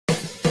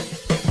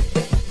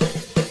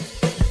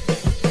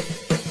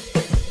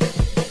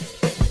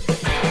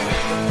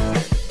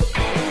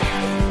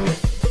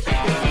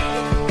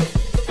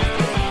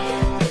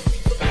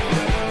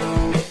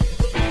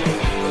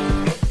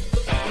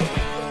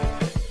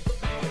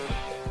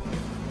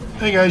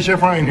Hey guys,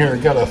 Jeff Ryan here.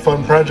 Got a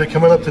fun project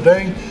coming up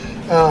today.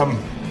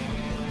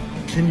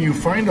 Can you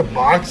find a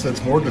box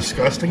that's more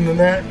disgusting than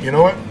that? You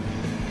know what?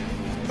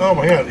 Oh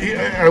my God!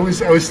 I was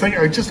thinking.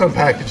 I just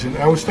unpackaged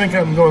it. I was thinking.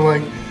 I'm going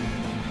like,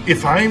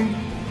 if I'm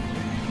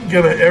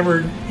gonna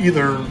ever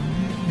either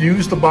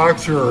use the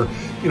box or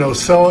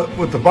sell it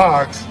with the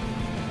box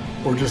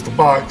or just the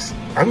box,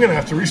 I'm gonna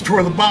have to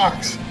restore the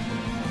box.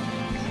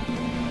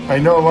 I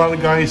know a lot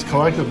of guys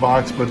collect the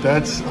box, but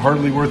that's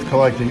hardly worth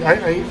collecting.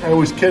 I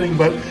was kidding,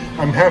 but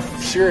I'm half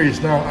serious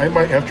now. I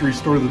might have to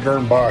restore the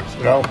darn box,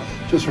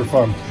 just for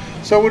fun.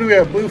 So what do we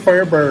have? Blue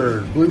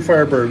Firebird. Blue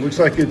Firebird. Looks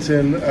like it's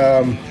in,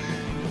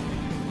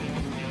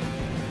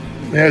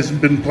 hasn't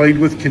been played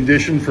with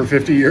condition for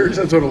 50 years.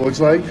 That's what it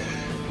looks like.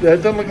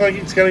 That doesn't look like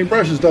it's got any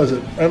brushes, does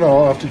it? I don't know.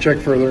 I'll have to check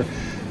further.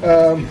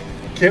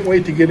 Can't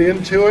wait to get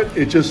into it.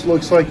 It just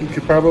looks like it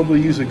could probably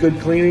use a good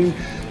cleaning.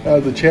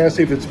 The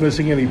chassis, if it's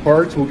missing any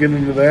parts, we'll get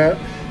into that.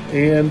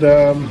 And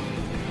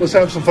let's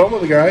have some fun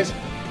with it, guys.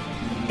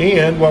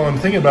 And while I'm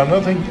thinking about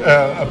another thing,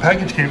 a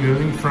package came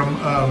in from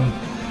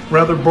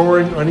Rather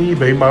Boring on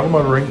eBay, Model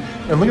Motoring.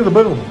 And look at the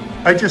boom.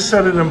 I just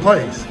set it in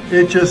place.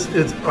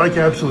 It's like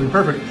absolutely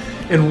perfect.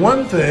 And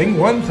one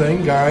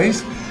thing,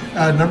 guys,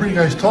 a number of you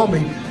guys told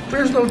me,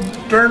 there's no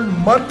darn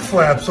mud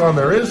flaps on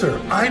there, is there?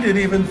 I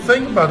didn't even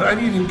think about it. I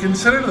didn't even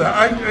consider that.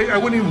 I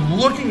wasn't even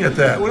looking at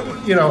that,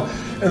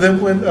 And then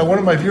when one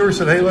of my viewers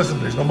said, hey, listen,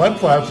 there's no mud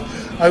flaps,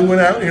 I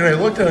went out and I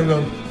looked at them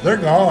and go, they're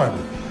gone,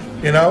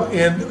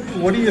 And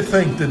what do you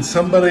think? Did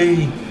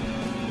somebody,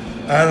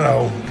 I don't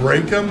know,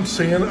 break them?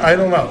 I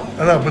don't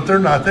know, but they're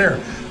not there.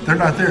 They're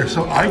not there.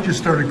 So I just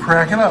started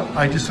cracking up.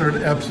 I just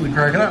started absolutely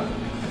cracking up.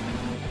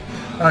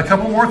 A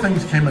couple more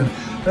things came in.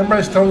 Remember I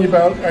was telling you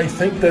about, I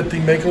think that the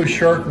Mako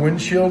Shark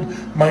windshield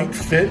might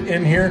fit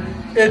in here.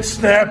 It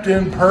snapped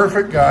in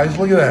perfect, guys.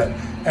 Look at that.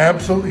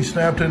 Absolutely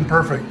snapped in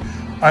perfect.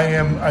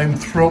 I'm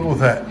thrilled with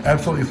that.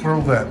 Absolutely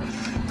thrilled with that.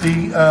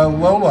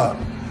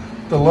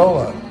 The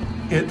Lola,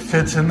 it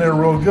fits in there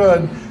real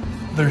good.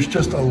 There's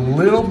just a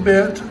little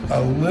bit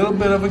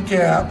of a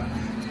gap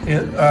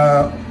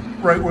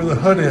right where the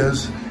hood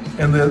is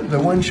and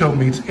the windshield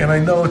meets. And I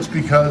know it's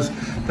because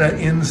that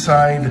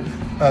inside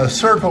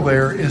circle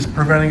there is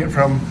preventing it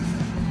from,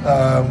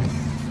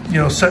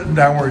 setting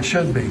down where it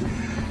should be.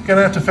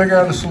 Gonna have to figure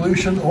out a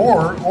solution,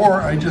 or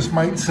I just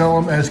might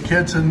sell them as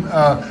kits and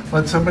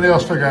let somebody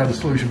else figure out a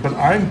solution. But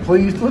I'm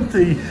pleased with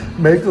the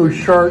Mako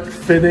Shark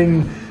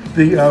fitting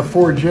the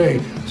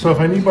 4J. So if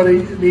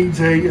anybody needs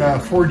a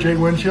 4J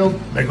windshield,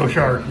 Mako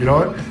Shark, you know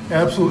what?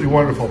 Absolutely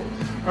wonderful.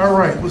 All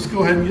right, let's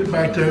go ahead and get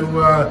back to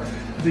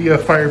the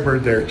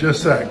Firebird there.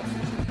 Just a sec.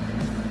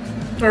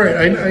 All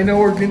right, I know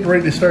we're getting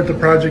ready to start the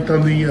project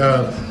on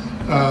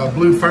the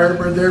Blue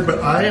Firebird there, but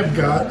I have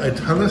got a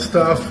ton of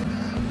stuff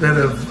that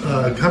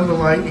have come to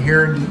light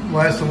here in the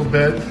last little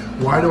bit.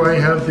 Why do I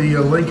have the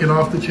Lincoln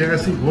off the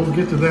chassis? We'll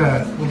get to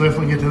that. We'll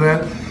definitely get to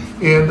that.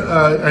 And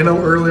I know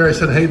earlier I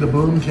said, hey, the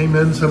boom came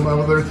in, some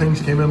other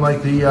things came in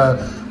like the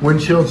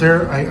windshields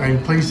there.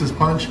 I'm pleased as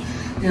punch.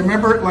 And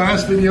remember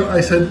last video I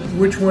said,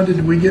 which one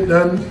did we get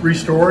done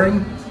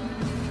restoring?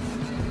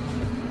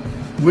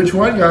 Which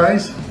one,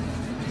 guys?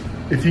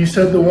 If you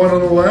said the one on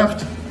the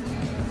left,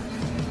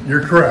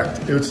 you're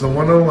correct. It's the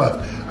one on the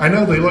left. I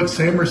know they look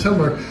same or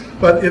similar,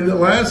 but in the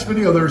last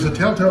video, there was a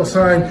telltale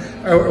sign.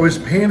 I was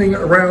panning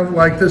around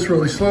like this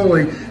really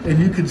slowly, and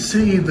you could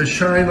see the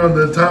shine on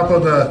the top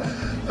of the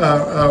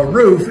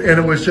roof, and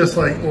it was just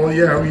like, well,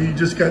 yeah, you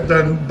just got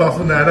done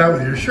buffing that out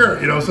with your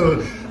shirt,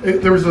 So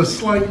there was a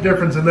slight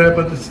difference in that,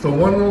 but it's the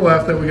one on the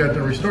left that we got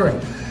done restoring.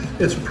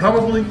 It's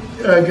probably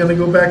going to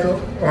go back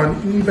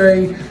on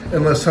eBay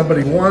unless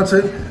somebody wants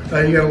it.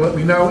 You got to let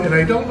me know. And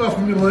I don't know if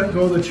I'm going to let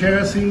go of the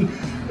chassis.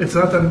 It's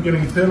not that I'm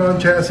getting thin on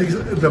chassis.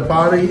 The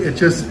body,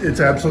 it's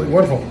absolutely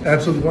wonderful.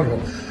 Absolutely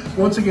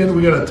wonderful. Once again,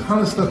 we got a ton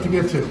of stuff to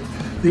get to.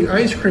 The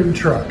ice cream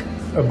truck.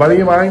 A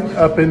buddy of mine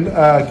up in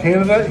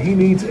Canada, he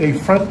needs a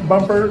front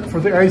bumper for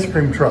the ice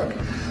cream truck.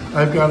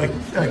 I've got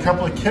a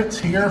couple of kits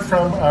here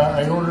from,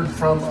 I ordered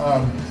from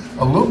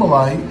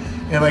Alumilite,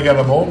 and I got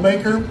a mold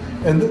maker.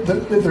 And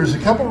there's a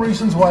couple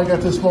reasons why I got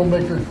this mold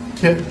maker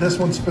kit, this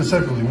one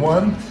specifically.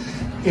 One,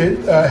 it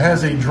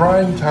has a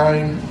drying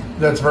time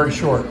that's very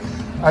short.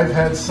 I've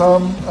had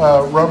some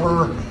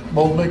rubber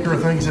mold maker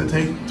things that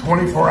take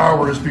 24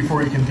 hours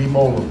before you can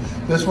demold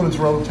them. This one is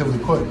relatively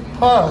quick.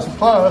 Plus,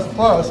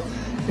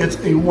 it's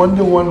a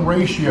 1-to-1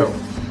 ratio.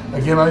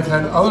 Again, I've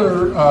had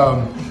other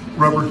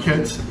rubber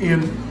kits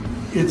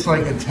it's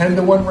like a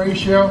 10-to-1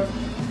 ratio.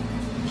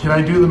 Can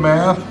I do the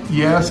math?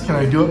 Yes. Can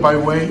I do it by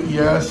weight?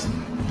 Yes.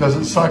 Does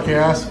it suck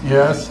ass?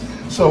 Yes.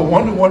 So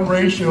 1-to-1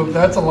 ratio,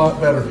 that's a lot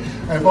better.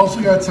 I've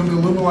also got some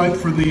Alumilite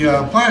for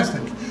the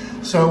plastic.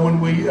 So when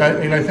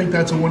and I think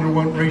that's a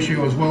 1-to-1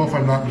 ratio as well, if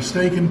I'm not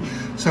mistaken.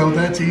 So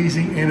that's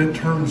easy, and it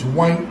turns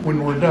white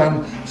when we're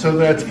done. So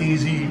that's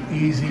easy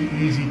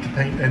to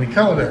paint any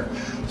color there.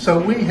 So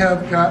we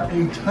have got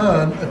a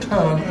ton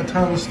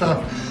of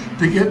stuff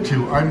to get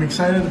to. I'm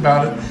excited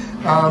about it.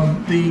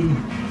 The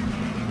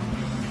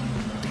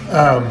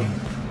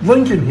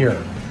Lincoln here.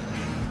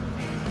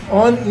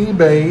 on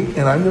eBay,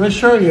 and I'm going to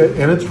show you,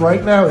 and it's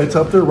right now, it's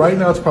up there right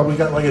now. It's probably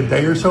got like a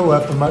day or so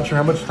left. I'm not sure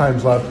how much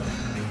time's left,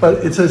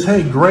 but it says,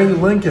 hey, gray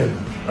Lincoln,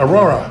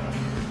 Aurora.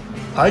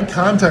 I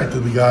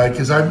contacted the guy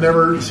because I've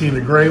never seen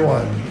a gray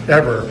one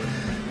ever.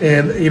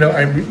 And,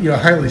 I'm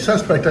highly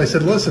suspect. I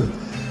said, listen,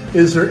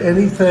 is there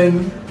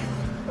anything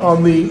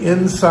on the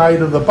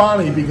inside of the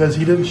body? Because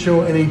he didn't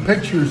show any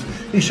pictures.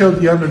 He showed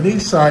the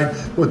underneath side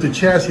with the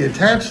chassis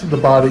attached to the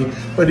body,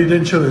 but he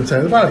didn't show the inside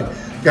of the body.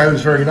 The guy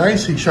was very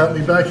nice. He shot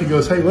me back. He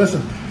goes, hey,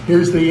 listen,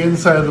 here's the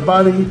inside of the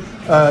body.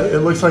 It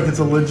looks like it's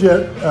a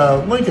legit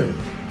Lincoln.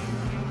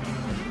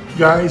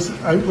 Guys,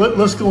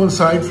 let's go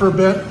inside for a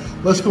bit.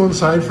 Let's go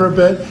inside for a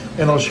bit,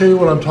 and I'll show you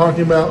what I'm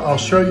talking about. I'll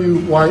show you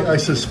why I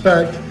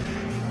suspect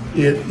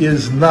it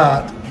is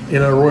not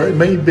an Aurora. It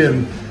may have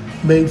been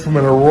made from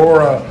an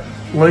Aurora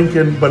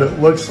Lincoln, but it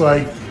looks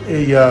like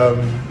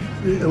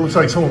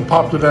someone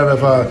popped it out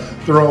of a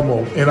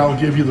thermal, and I'll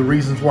give you the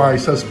reasons why I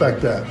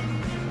suspect that.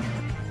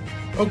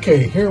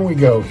 Okay, here we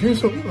go.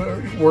 Here's what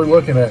we're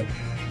looking at: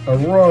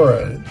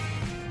 Aurora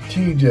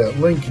T-Jet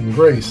Lincoln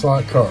Gray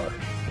slot car.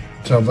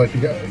 Sounds like the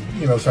guy,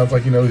 sounds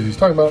like he knows what he's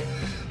talking about.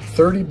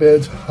 30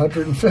 bids,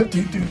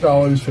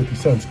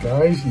 $152.50.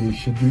 Guys, you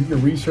should do your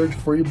research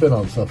before you bid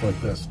on stuff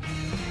like this.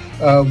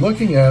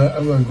 Looking at it,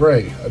 I'm going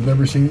gray. I've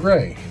never seen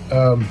gray.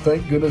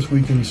 Thank goodness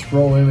we can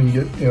scroll in and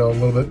get a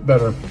little bit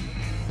better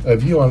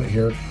view on it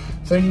here.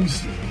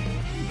 Things,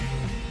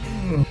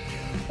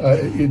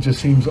 it just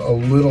seems a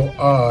little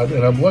odd.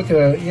 And I'm looking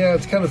at it, yeah,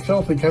 it's kind of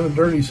filthy, kind of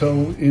dirty,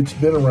 so it's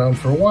been around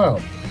for a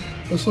while.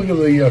 Let's look at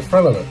the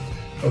front of it.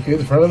 Okay,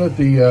 the front of it,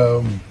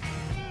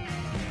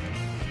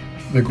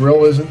 the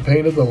grill isn't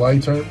painted, the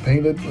lights aren't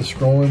painted. Let's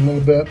scroll in a little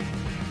bit.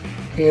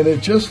 And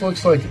it just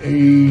looks like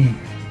a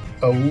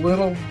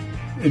little,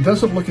 it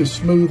doesn't look as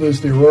smooth as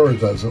the Aurora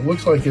does. It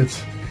looks like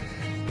it's,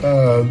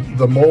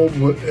 the mold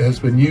has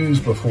been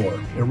used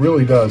before. It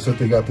really does, that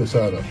they got this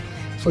out of.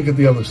 Let's look at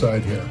the other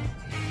side here.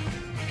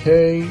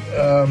 Okay,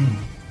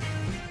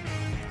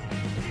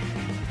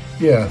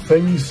 yeah,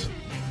 things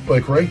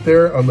like right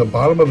there on the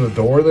bottom of the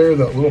door there,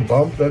 that little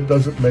bump, that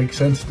doesn't make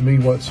sense to me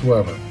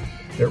whatsoever.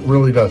 It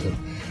really doesn't.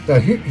 Now,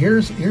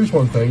 here's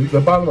one thing, the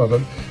bottom of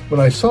it.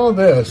 When I saw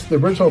this, the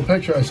original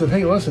picture, I said,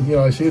 hey, listen,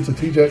 I see it's a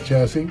T-Jet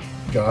chassis.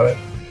 Got it.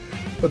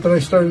 But then I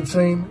started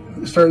thinking,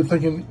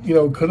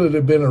 could it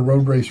have been a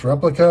road race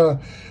replica?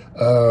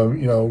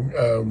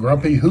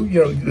 Grumpy, who,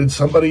 did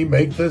somebody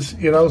make this?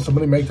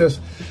 Somebody make this?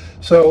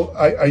 So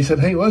I said,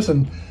 hey,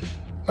 listen,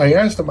 I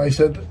asked him, I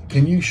said,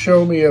 can you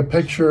show me a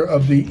picture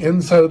of the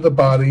inside of the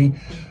body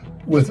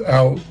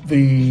without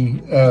the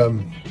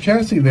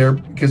chassis there,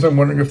 because I'm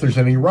wondering if there's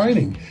any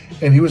writing.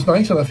 And he was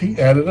nice enough, he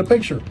added a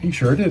picture. He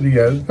sure did, he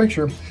added a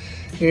picture.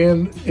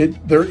 And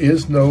there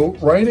is no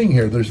writing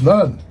here, there's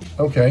none,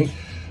 okay?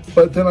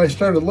 But then I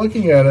started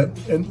looking at it,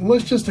 and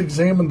let's just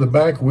examine the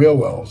back wheel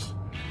wells.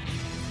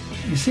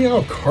 You see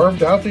how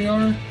carved out they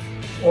are?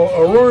 Well,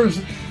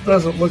 Aurora's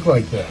doesn't look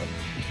like that.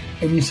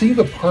 And you see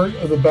the part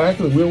of the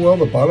back of the wheel well,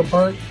 the bottom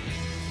part?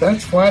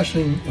 That's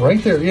flashing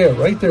right there, yeah,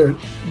 right there.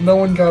 No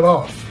one got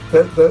off.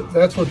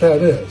 That's what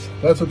that is.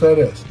 That's what that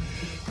is.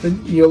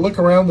 Then you look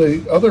around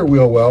the other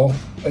wheel well,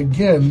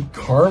 again,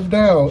 carved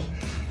out,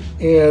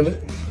 and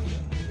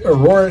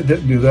Aurora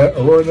didn't do that.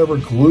 Aurora never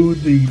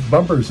glued the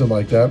bumpers in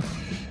like that.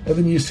 And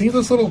then you see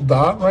this little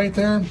dot right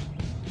there?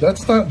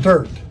 That's not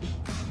dirt.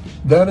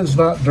 That is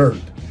not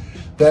dirt.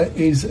 That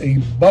is a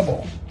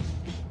bubble.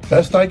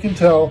 Best I can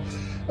tell,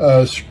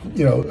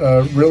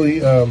 really,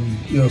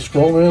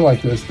 scrolling in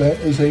like this, that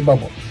is a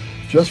bubble.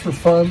 Just for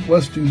fun,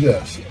 let's do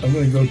this. I'm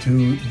going to go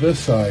to this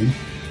side.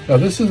 Now,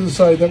 this is the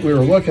side that we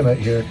were looking at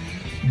here.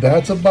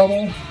 That's a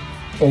bubble.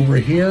 Over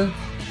here,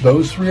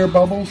 those three are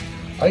bubbles.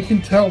 I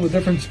can tell the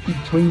difference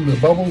between the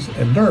bubbles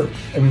and dirt.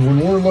 I mean, when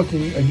we're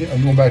looking, again,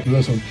 I'm going back to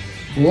this one.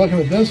 We're looking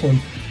at this one.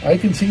 I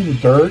can see the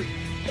dirt.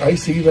 I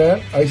see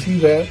that. I see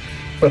that.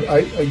 But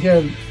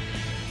again,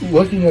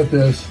 looking at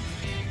this,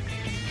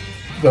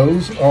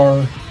 those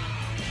are,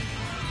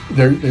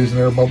 there's an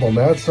air bubble on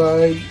that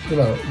side.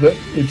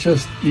 It's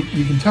just,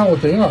 you can tell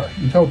what they are. You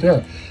can tell what they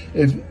are.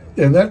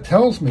 And that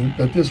tells me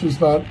that this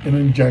was not an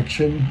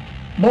injection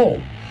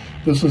mold.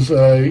 This is,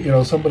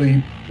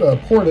 somebody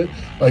poured it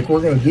like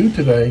we're going to do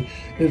today.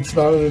 It's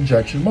not an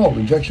injection mold.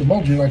 Injection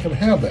mold, you're not going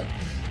to have that.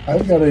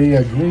 I've got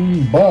a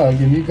green bug,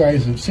 and you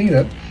guys have seen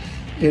it.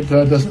 It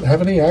doesn't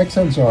have any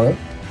accents on it.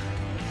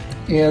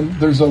 And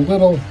there's a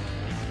little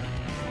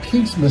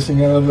piece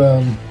missing out of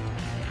the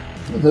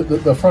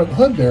front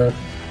hood there.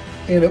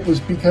 And it was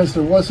because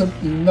there wasn't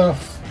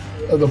enough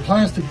of the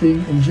plastic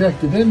being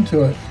injected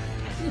into it.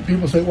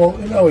 People say, well,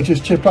 no, it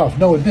just chipped off.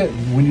 No, it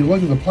didn't. When you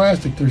look at the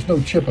plastic, there's no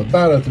chip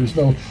about it. There's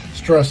no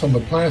stress on the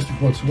plastic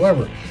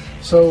whatsoever.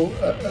 So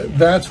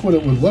that's what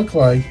it would look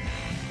like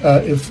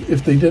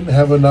if they didn't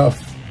have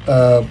enough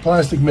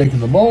plastic making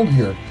the mold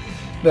here.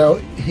 Now,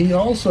 he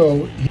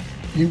also,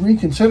 he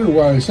reconsidered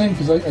what I was saying,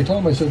 because I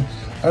told him, I said,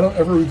 I don't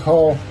ever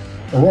recall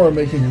Aurora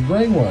making a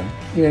gray one.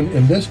 And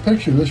in this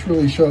picture, this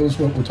really shows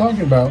what we're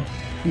talking about.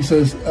 He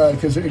says,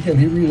 because again,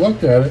 he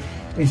re-looked at it,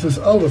 He says,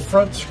 oh, the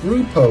front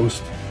screw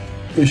post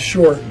is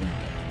shortened.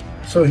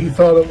 So he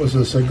thought it was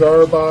a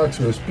cigar box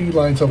or a speed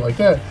line, something like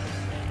that.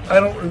 I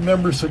don't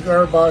remember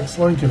cigar box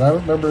Lincoln. I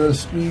don't remember a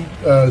speed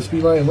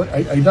line.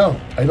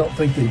 I don't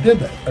think they did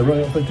that. I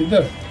really don't think they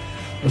did it.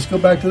 Let's go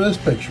back to this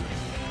picture.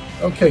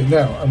 Okay,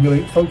 now I'm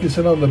going to focus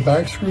in on the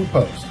back screw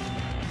post.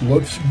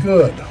 Looks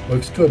good.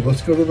 Looks good.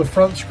 Let's go to the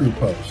front screw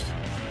post.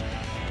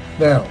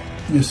 Now,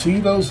 you see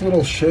those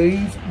little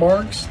shave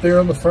marks there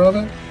on the front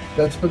of it?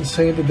 That's been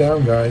sanded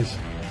down, guys.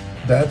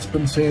 That's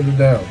been sanded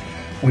down.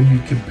 When you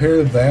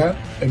compare that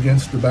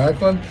against the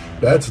back one,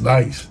 that's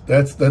nice.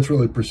 That's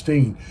really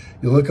pristine.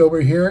 You look over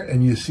here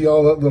and you see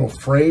all that little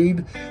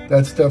frayed.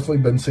 That's definitely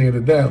been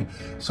sanded down.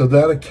 So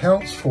that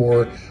accounts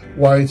for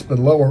why it's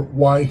been lower,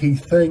 why he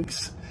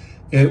thinks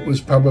it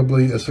was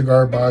probably a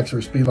cigar box or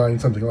a speed line,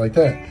 something like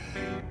that.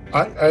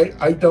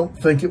 I don't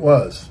think it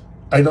was.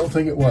 I don't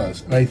think it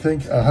was. And I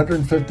think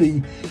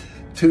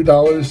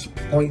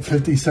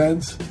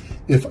 $152.50.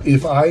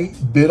 If I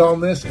bid on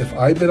this,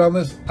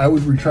 I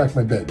would retract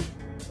my bid.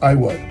 I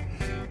would.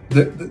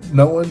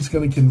 No one's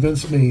going to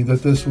convince me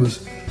that this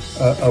was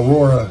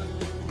Aurora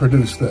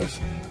produced this.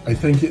 I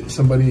think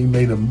somebody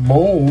made a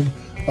mold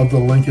of the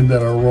Lincoln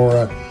that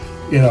Aurora,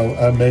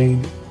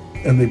 made,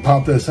 and they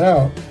popped this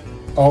out.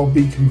 I'll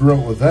be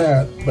congruent with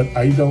that, but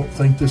I don't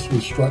think this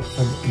was struck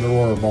from an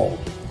Aurora mold.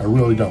 I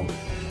really don't.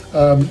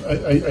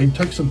 I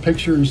took some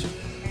pictures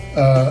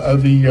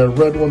of the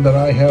red one that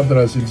I have that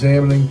I was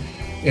examining,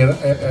 and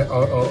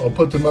I'll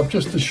put them up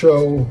just to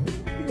show,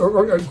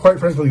 or quite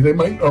frankly, they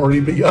might already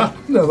be up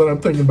now that I'm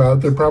thinking about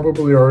it. They're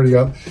probably already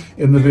up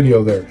in the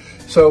video there.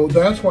 So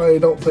that's why I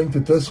don't think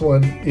that this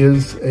one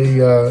is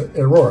a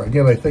Aurora.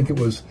 Again, I think it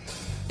was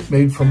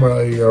made from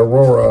a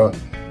Aurora.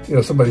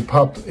 Somebody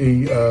popped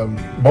a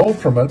mold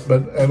from it,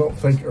 but I don't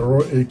think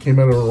it came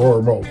out of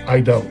Aurora mold.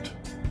 I don't.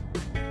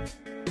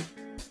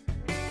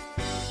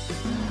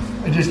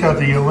 I just got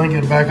the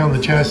Lincoln back on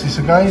the chassis.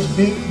 So guys,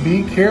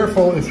 be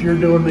careful if you're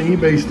doing the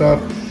eBay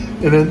stuff.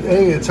 And then,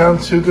 hey, it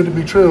sounds too good to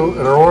be true.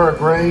 An Aurora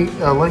gray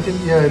Lincoln,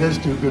 yeah, it is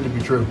too good to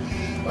be true.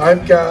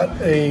 I've got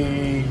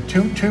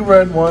two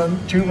red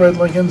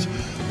Lincolns.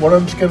 One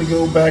of them's going to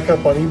go back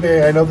up on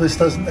eBay. I know this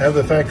doesn't have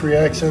the factory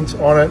accents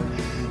on it,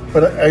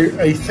 but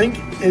I think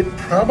it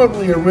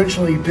probably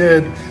originally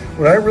did.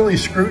 When I really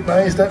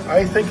scrutinized it,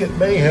 I think it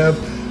may have,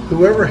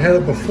 whoever had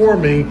it before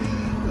me,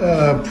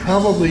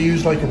 probably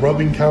used like a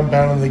rubbing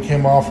compound and they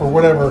came off or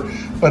whatever,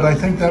 but I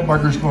think that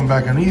bugger's going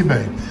back on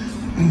eBay.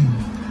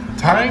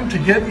 Time to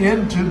get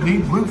into the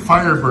blue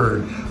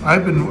Firebird.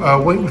 I've been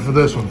waiting for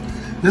this one.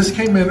 This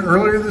came in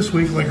earlier this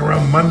week, like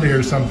around Monday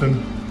or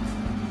something,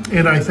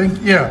 and I think,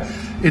 yeah,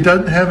 it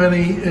doesn't have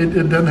any,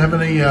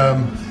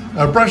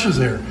 brushes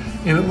there.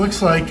 And it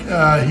looks like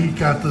he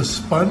got the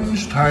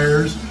sponge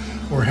tires,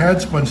 or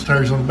had sponge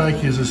tires on the back.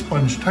 He has a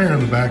sponge tire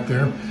on the back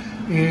there.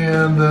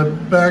 And the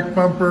back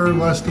bumper,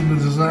 less than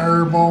the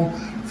desirable.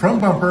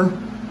 Front bumper,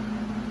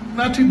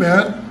 not too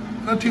bad,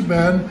 not too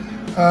bad.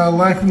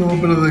 Lacking a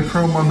little bit of the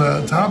chrome on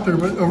the top there,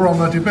 but overall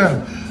not too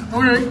bad.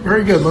 All right,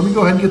 very good. Let me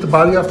go ahead and get the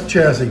body off the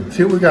chassis.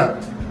 See what we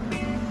got.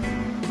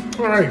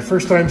 All right,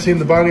 first time seeing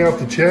the body off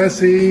the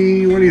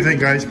chassis. What do you think,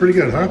 guys? Pretty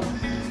good, huh?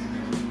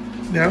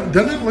 Now,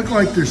 doesn't it look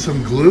like there's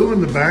some glue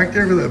in the back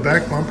there for that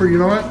back bumper? You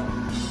know what?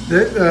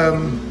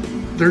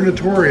 They're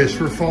notorious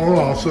for falling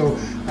off, so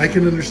I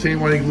can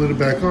understand why they glued it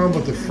back on,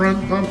 but the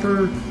front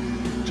bumper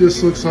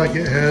just looks like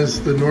it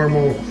has the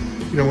normal,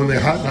 when they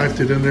hot knifed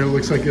it in there, it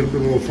looks like it had a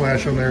little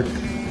flash on there.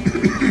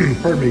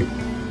 Pardon me.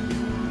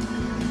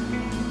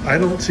 I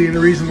don't see any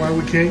reason why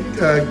we can't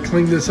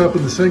clean this up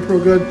in the sink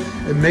real good.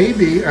 And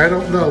maybe, I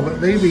don't know, but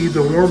maybe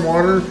the warm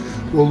water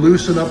will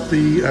loosen up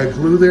the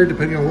glue there,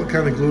 depending on what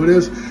kind of glue it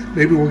is.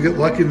 Maybe we'll get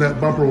lucky and that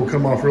bumper will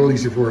come off real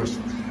easy for us.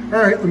 All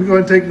right, let me go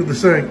ahead and take it to the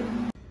sink.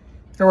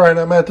 All right,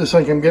 I'm at the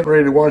sink. I'm getting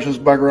ready to wash this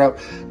bugger out.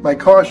 My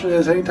caution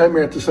is anytime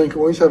you're at the sink,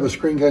 always have a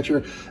screen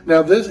catcher.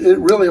 Now it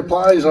really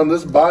applies on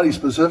this body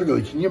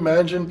specifically. Can you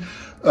imagine,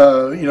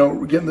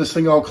 getting this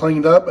thing all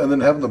cleaned up and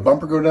then having the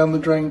bumper go down the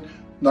drain?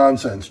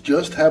 Nonsense.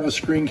 Just have a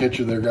screen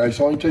catcher there, guys.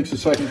 It only takes a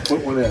second to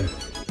put one in.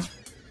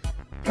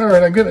 All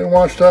right, I'm getting it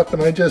washed up,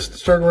 and I just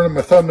started running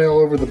my thumbnail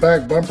over the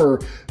back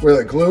bumper where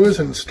that glue is,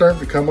 and it's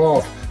starting to come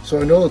off.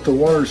 So I know that the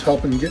water's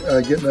helping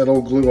getting that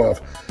old glue off.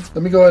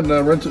 Let me go ahead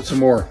and rinse it some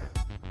more.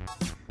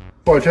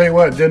 Well, I tell you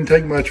what, it didn't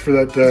take much for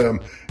that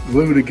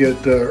glue to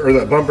get, or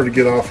that bumper to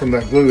get off from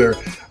that glue there.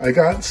 I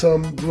got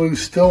some glue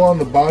still on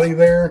the body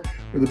there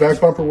where the back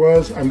bumper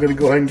was. I'm going to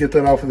go ahead and get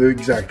that off with the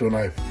X-Acto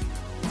knife.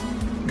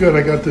 Good,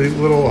 I got the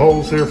little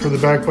holes there for the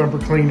back bumper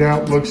cleaned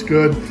out. Looks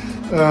good.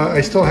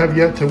 I still have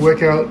yet to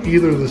wick out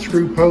either of the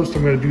screw posts.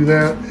 I'm going to do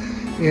that.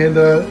 And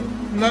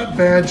not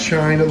bad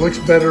shine. It looks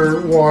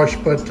better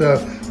washed, but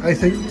I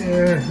think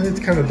it's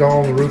kind of dull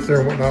on the roof there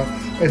and whatnot.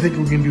 I think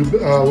we can do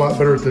a lot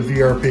better with the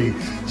VRP.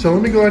 So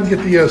let me go ahead and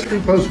get the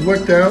screw post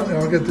wicked out, and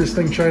I'll get this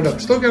thing shined up.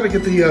 Still got to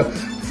get the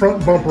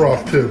front bumper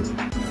off too.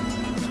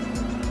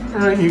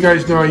 All right, you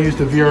guys know I used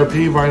a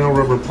VRP, vinyl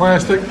rubber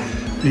plastic.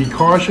 The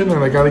caution,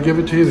 and I got to give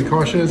it to you, the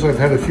caution is I've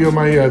had a few of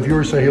my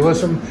viewers say, hey,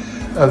 listen,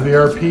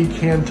 VRP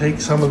can take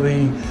some of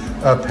the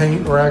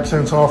paint or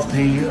accents off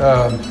the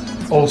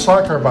old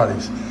slot car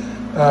bodies.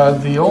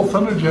 The old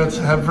Thunderjets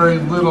have very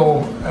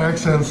little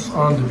accents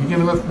on to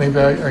begin with. Maybe,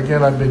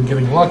 again, I've been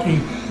getting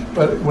lucky,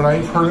 but when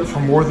I've heard it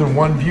from more than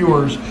one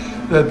viewers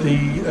that the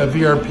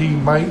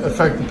VRP might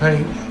affect the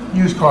paint,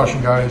 use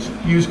caution, guys.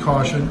 Use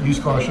caution, use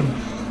caution.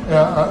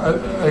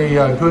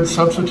 A good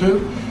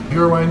substitute,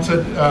 viewer of mine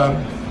said,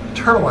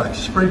 turtle wax,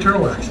 spray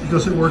turtle wax,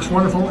 because it works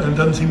wonderful and it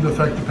doesn't seem to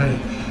affect the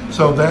paint.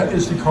 So that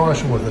is the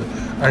caution with it.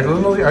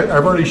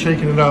 I've already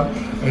shaken it up.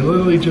 I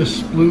literally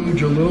just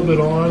splooge a little bit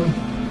on.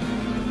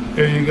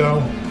 There you go.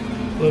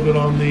 A little bit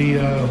on the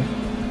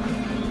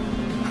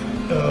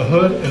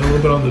hood and a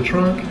little bit on the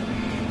trunk.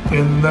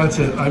 And that's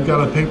it. I've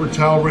got a paper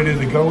towel ready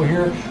to go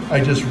here.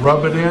 I just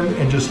rub it in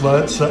and just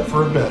let it set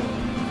for a bit.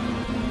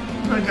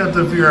 I got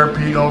the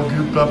VRP all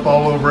gooped up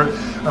all over it.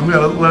 I'm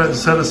gonna let it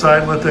set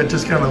aside and let that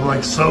just kind of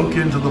like soak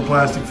into the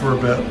plastic for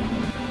a bit.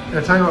 And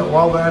I tell you what,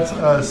 while that's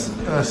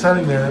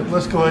setting there,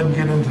 let's go ahead and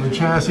get into the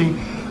chassis.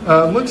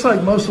 Looks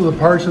like most of the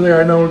parts are there.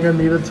 I know we're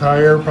gonna need a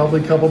tire,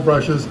 probably a couple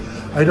brushes.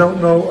 I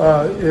don't know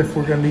if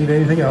we're gonna need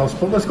anything else,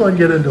 but let's go ahead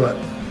and get into it.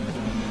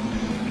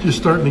 Just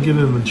starting to get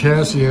into the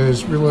chassis, I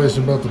just realized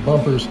about the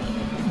bumpers.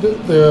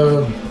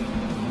 The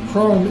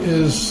chrome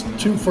is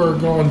too far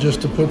gone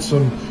just to put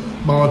some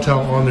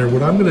Molotow on there.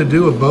 What I'm gonna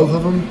do with both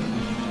of them,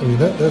 I mean,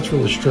 that's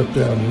really stripped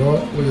down. You know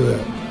what, look at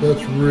that.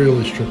 That's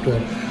really stripped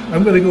down.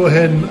 I'm gonna go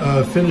ahead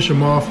and finish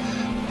them off,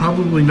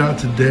 probably not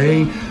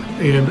today,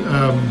 and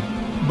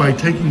by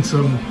taking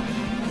some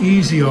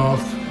easy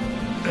off,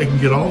 I can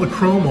get all the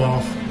chrome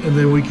off, and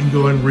then we can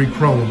go ahead and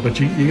re-chrome them, but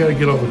you gotta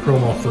get all the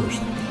chrome off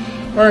first.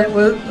 All right,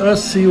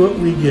 let's see what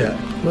we get.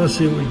 Let's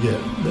see what we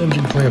get. The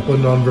engine clamp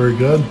wasn't on very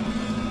good.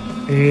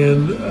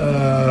 And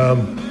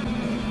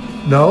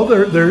no,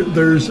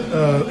 there's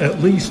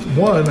at least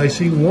one. I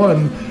see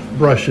one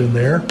brush in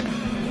there.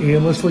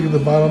 And let's look at the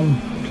bottom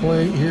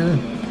plate here.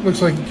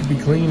 Looks like it could be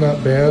clean,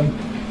 not bad.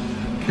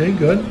 Okay,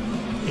 good.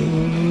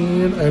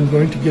 And I'm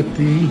going to get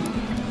the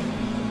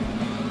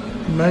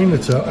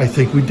magnets out. I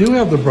think we do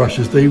have the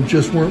brushes. They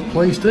just weren't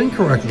placed in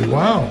correctly.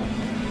 Wow.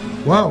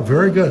 Wow,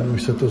 very good. Let me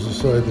set those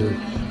aside there.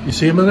 You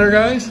see them in there,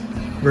 guys?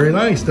 Very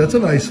nice. That's a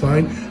nice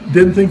find.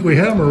 Didn't think we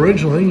had them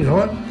originally, you know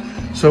what?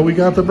 So we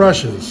got the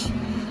brushes.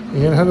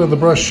 And how do the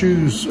brush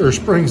shoes or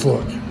springs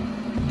look?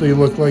 They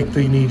look like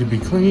they need to be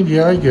cleaned.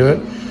 Yeah, I get it.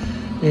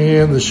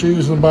 And the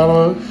shoes in the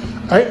bottom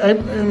of it.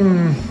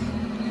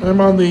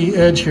 I'm on the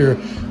edge here.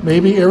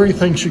 Maybe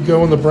everything should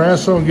go in the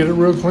Brasso and get it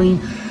real clean.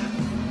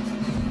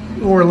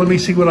 Or let me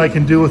see what I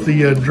can do with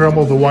the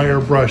Dremel, the wire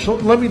brush. So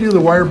let me do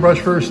the wire brush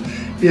first.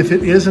 If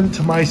it isn't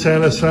to my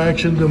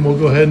satisfaction, then we'll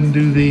go ahead and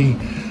do the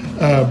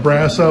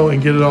Brasso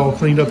and get it all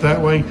cleaned up that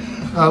way.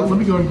 Let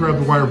me go and grab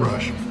the wire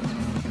brush.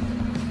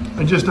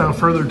 I just now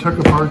further took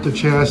apart the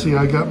chassis.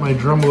 I got my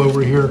Dremel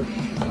over here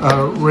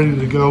ready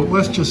to go.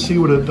 Let's just see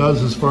what it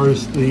does as far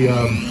as the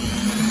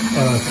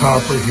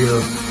copper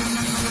here.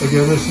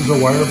 Again, this is a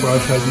wire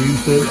brush. I've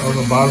used it on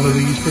the bottom of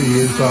these for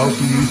years. I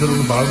also use it on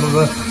the bottom of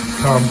the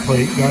com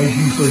plate. Guys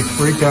usually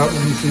freak out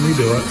when you see me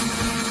do it.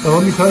 Now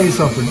let me tell you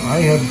something. I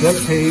have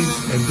decades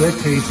and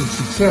decades of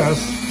success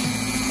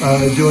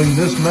doing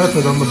this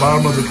method on the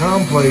bottom of the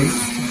com plate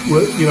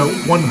with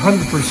 100%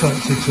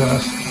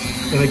 success.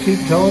 And I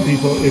keep telling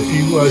people, if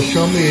you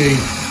show me a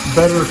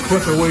better,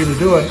 quicker way to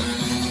do it,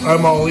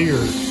 I'm all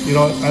ears. You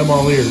know, I'm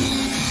all ears.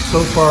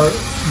 So far,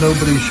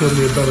 nobody showed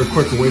me a better,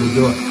 quicker way to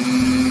do it.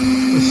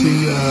 Let's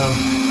see.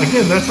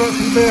 Again, that's not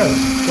too bad.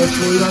 That's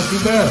really not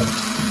too bad.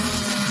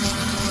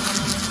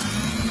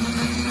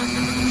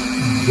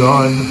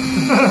 Done.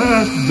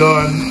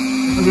 Done.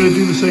 I'm going to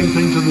do the same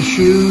thing to the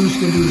shoes.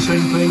 Going to do the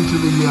same thing to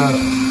the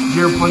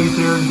gear plate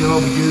there and get all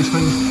the gears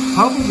things.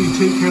 Probably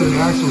take care of the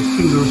axles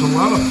too. There was a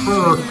lot of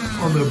fur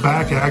on the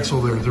back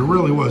axle there. There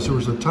really was. There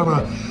was a ton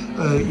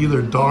of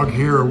either dog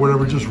hair or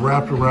whatever just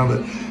wrapped around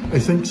it. I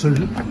think so.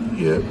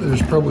 Yeah,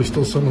 there's probably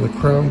still some of the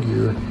crown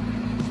gear.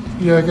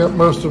 Yeah, I got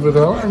most of it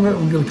out. I'm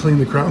going to clean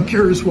the crown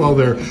gear as well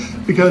there,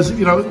 because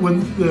when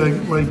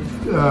the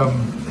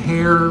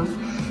hair,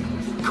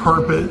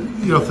 carpet,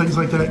 things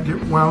like that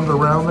get wound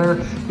around there,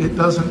 it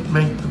doesn't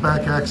make the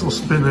back axle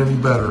spin any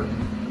better.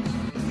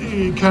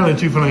 Kind of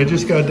too funny. I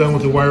just got done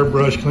with the wire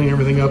brush, cleaning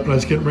everything up, and I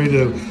was getting ready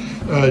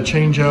to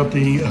change out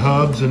the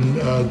hubs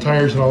and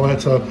tires and all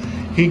that stuff.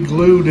 He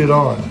glued it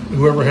on.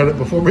 Whoever had it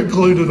before me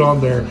glued it on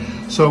there.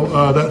 So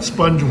that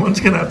sponge one's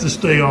gonna have to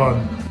stay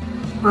on.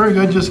 Very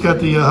good. Just got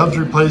the hubs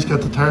replaced,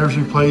 got the tires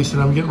replaced,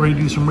 and I'm getting ready to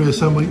do some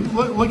reassembly.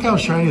 Look how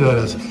shiny that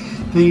is.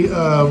 The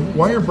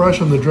wire brush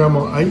on the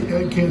Dremel,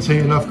 I can't say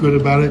enough good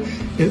about it.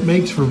 It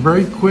makes for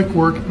very quick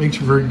work. It makes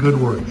for very good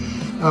work.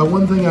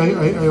 One thing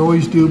I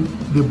always do,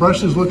 the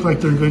brushes look like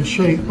they're in good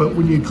shape, but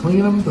when you clean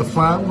them, the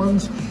flat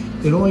ones,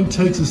 it only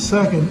takes a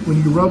second.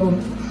 When you rub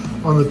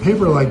them on the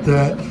paper like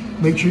that,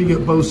 make sure you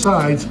get both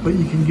sides, but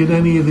you can get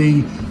any of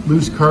the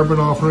loose carbon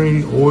off or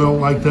any oil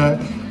like that.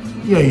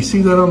 Yeah, you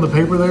see that on the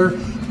paper there?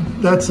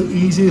 That's the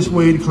easiest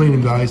way to clean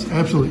them, guys.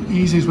 Absolutely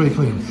easiest way to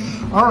clean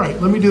them. All right,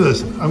 let me do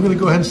this. I'm gonna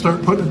go ahead and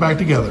start putting it back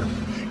together.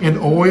 in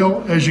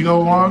oil as you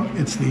go along,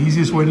 it's the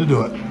easiest way to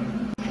do it.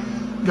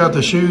 Got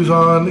the shoes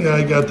on,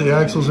 I got the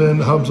axles in,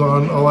 hubs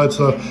on, all that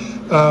stuff.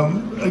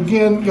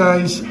 Again,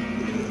 guys,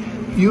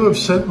 you have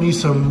sent me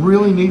some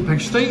really neat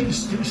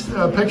pictures,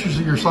 pictures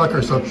of your slot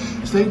car stuff.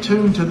 Stay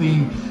tuned to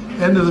the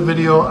end of the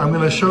video. I'm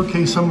going to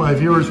showcase some of my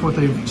viewers what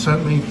they've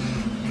sent me.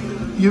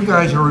 You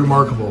guys are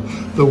remarkable.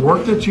 The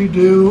work that you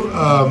do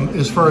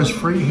as far as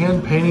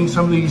freehand painting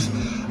some of these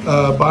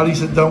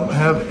bodies that don't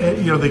have,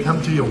 they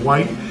come to you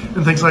white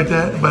and things like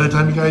that. By the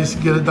time you guys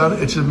get it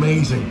done, it's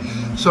amazing.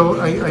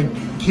 So I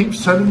keep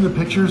sending the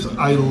pictures.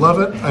 I love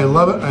it. I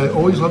love it. I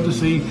always love to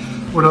see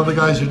what other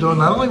guys are doing,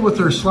 not only with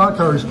their slot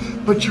cars,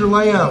 but your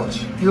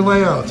layouts. Your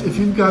layouts. If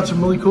you've got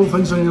some really cool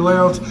things on your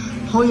layouts,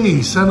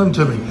 please send them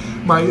to me.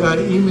 My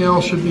email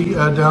should be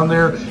down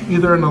there,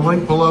 either in the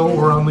link below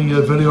or on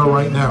the video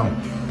right now.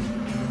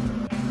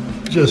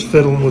 Just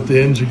fiddling with the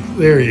engine.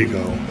 There you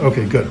go.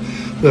 Okay, good.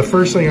 The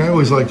first thing I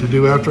always like to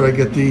do after I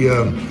get the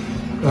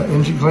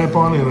engine clamp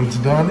on and it's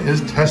done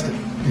is test it.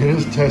 It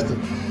is tested.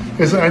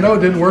 Because I know it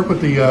didn't work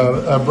with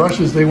the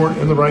brushes. They weren't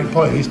in the right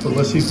place, but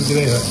let's see if we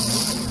get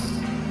anything.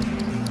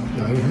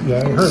 Yeah,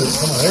 I heard it.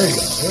 Come on, there you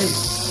go. There you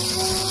go.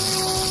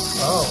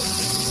 Oh,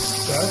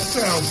 that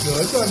sounds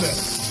good, doesn't it?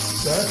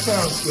 That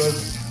sounds good.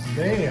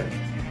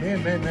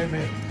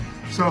 Man.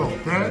 So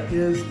that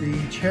is the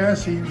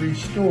chassis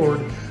restored.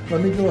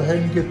 Let me go ahead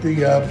and get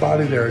the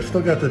body there. I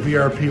still got the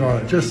VRP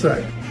on it. Just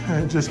a sec.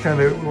 I just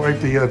kind of wipe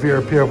the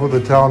VRP off with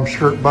a towel. I'm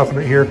shirt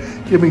buffing it here.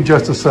 Give me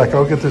just a sec.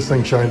 I'll get this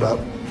thing shined up.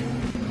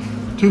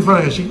 Too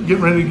funny. As you get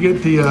ready to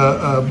get the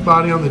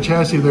body on the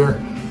chassis there.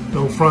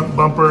 No front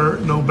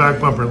bumper, no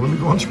back bumper. Let me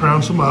go and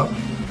scrounge them up.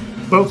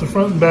 Both the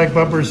front and back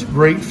bumpers,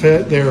 great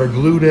fit. They are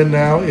glued in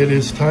now. It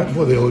is time,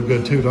 well, they look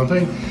good too, don't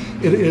they?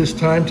 It is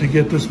time to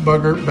get this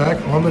bugger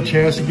back on the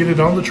chassis, get it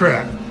on the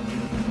track.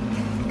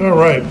 All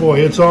right,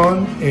 boy, it's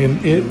on,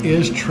 and it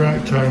is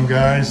track time,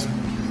 guys.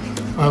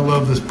 I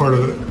love this part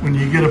of it. When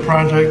you get a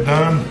project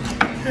done,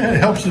 it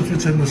helps if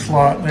it's in the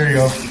slot. There you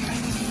go.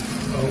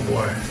 Oh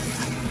boy.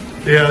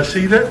 Yeah,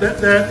 see, that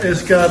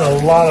has got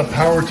a lot of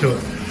power to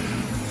it.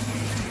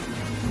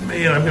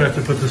 Man, I'm gonna have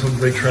to put this on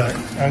the big track.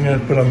 I'm gonna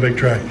put on big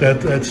track.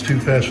 That's too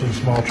fast for the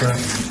small track.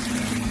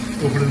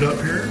 Open it up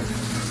here.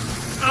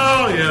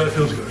 Oh yeah, that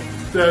feels good.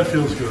 That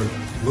feels good.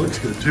 Looks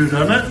good too,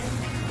 doesn't it?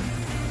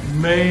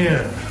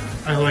 Man,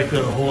 I like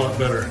that a whole lot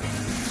better.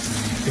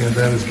 And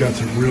that has got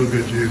some real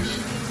good juice.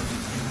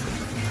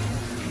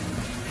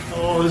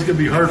 Oh, this is gonna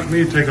be hard for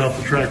me to take off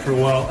the track for a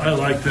while. I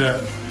like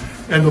that.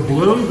 And the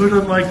blue, who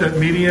doesn't like that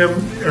medium,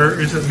 or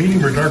is it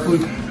medium or dark blue?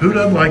 Who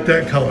doesn't like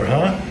that color,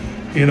 huh?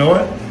 You know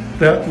what?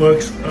 That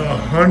looks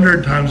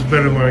 100 times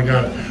better than when I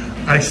got it.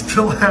 I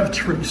still have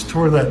to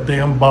restore that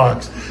damn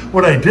box.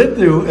 What I did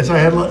do is I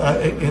had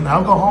an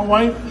alcohol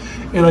wipe,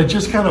 and I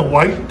just kind of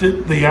wiped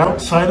the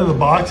outside of the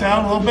box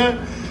out a little bit.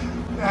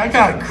 I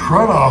got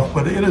crud off,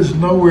 but it is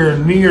nowhere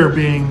near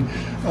being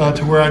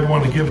to where I'd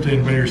want to give it to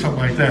anybody or something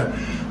like that.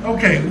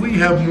 Okay, we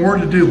have more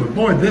to do, but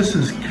boy, this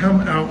has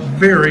come out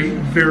very,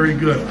 very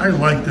good. I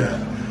like that.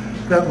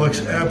 That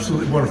looks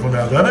absolutely wonderful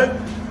now, doesn't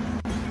it?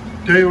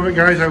 Tell you what,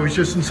 guys, I was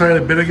just inside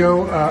a bit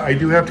ago. I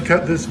do have to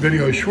cut this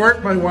video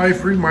short. My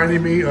wife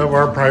reminded me of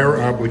our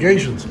prior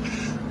obligations.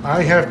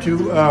 I have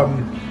to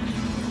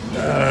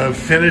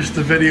finish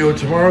the video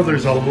tomorrow.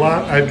 There's a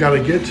lot I've got to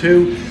get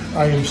to.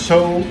 I am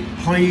so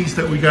pleased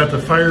that we got the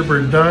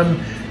Firebird done.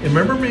 And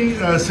remember me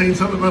saying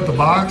something about the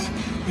box?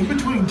 In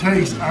between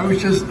takes, I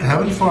was just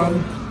having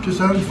fun.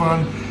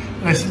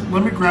 And I said,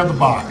 let me grab the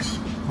box.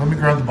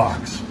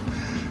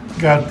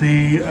 Got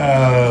the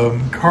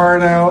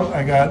card out.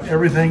 I got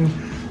everything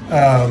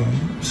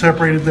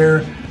separated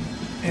there.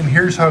 And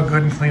here's how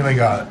good and clean I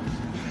got it.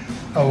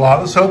 A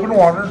lot of soap and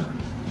water.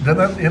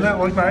 Didn't that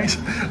look nice?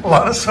 A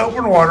lot of soap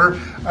and water.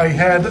 I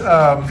had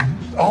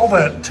all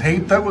that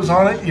tape that was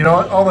on it,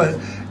 all that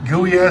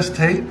gooey ass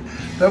tape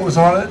that was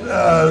on it.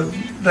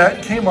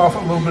 That came off a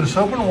little bit of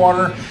soap and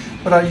water,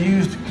 but I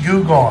used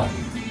Goo Gone.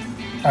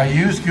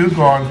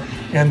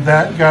 And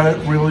that got it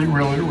really,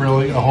 really,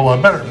 really a whole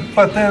lot better.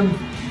 But then,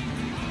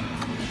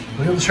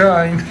 look at the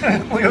shine.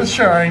 Look at the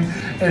shine.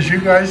 As you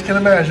guys can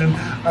imagine,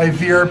 I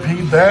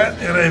VRP'd that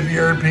and I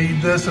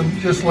VRP'd this, and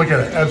just look at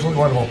it. Absolutely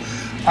wonderful.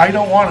 I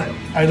don't want it.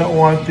 I don't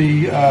want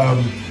the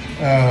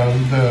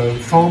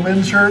foam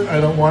insert.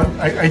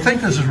 I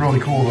think this is really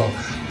cool though.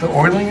 The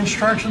oiling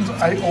instructions,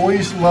 I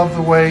always love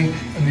the way,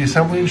 and the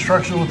assembly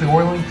instructions with the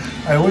oiling,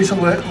 I always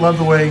love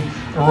the way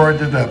Aurora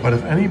did that. But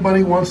if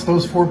anybody wants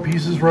those 4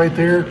 pieces right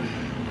there,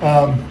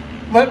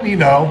 let me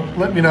know.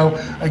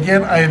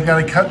 Again, I have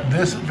got to cut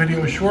this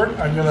video short.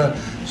 I'm going to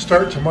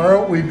start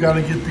tomorrow. We've got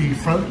to get the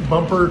front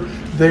bumper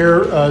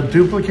there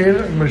duplicated.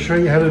 I'm going to show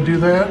you how to do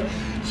that.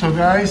 So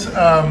guys,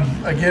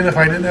 again, if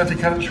I didn't have to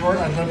cut it short,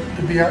 I'd love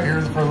to be out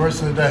here for the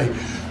rest of the day.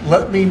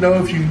 Let me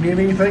know if you need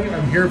anything.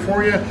 I'm here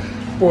for you.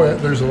 Boy,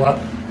 there's a lot.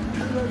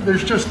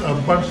 There's just a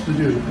bunch to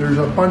do. There's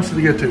a bunch to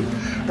get to.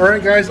 All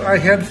right, guys, I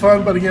had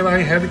fun, but again, I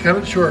had to cut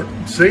it short.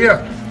 See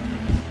ya.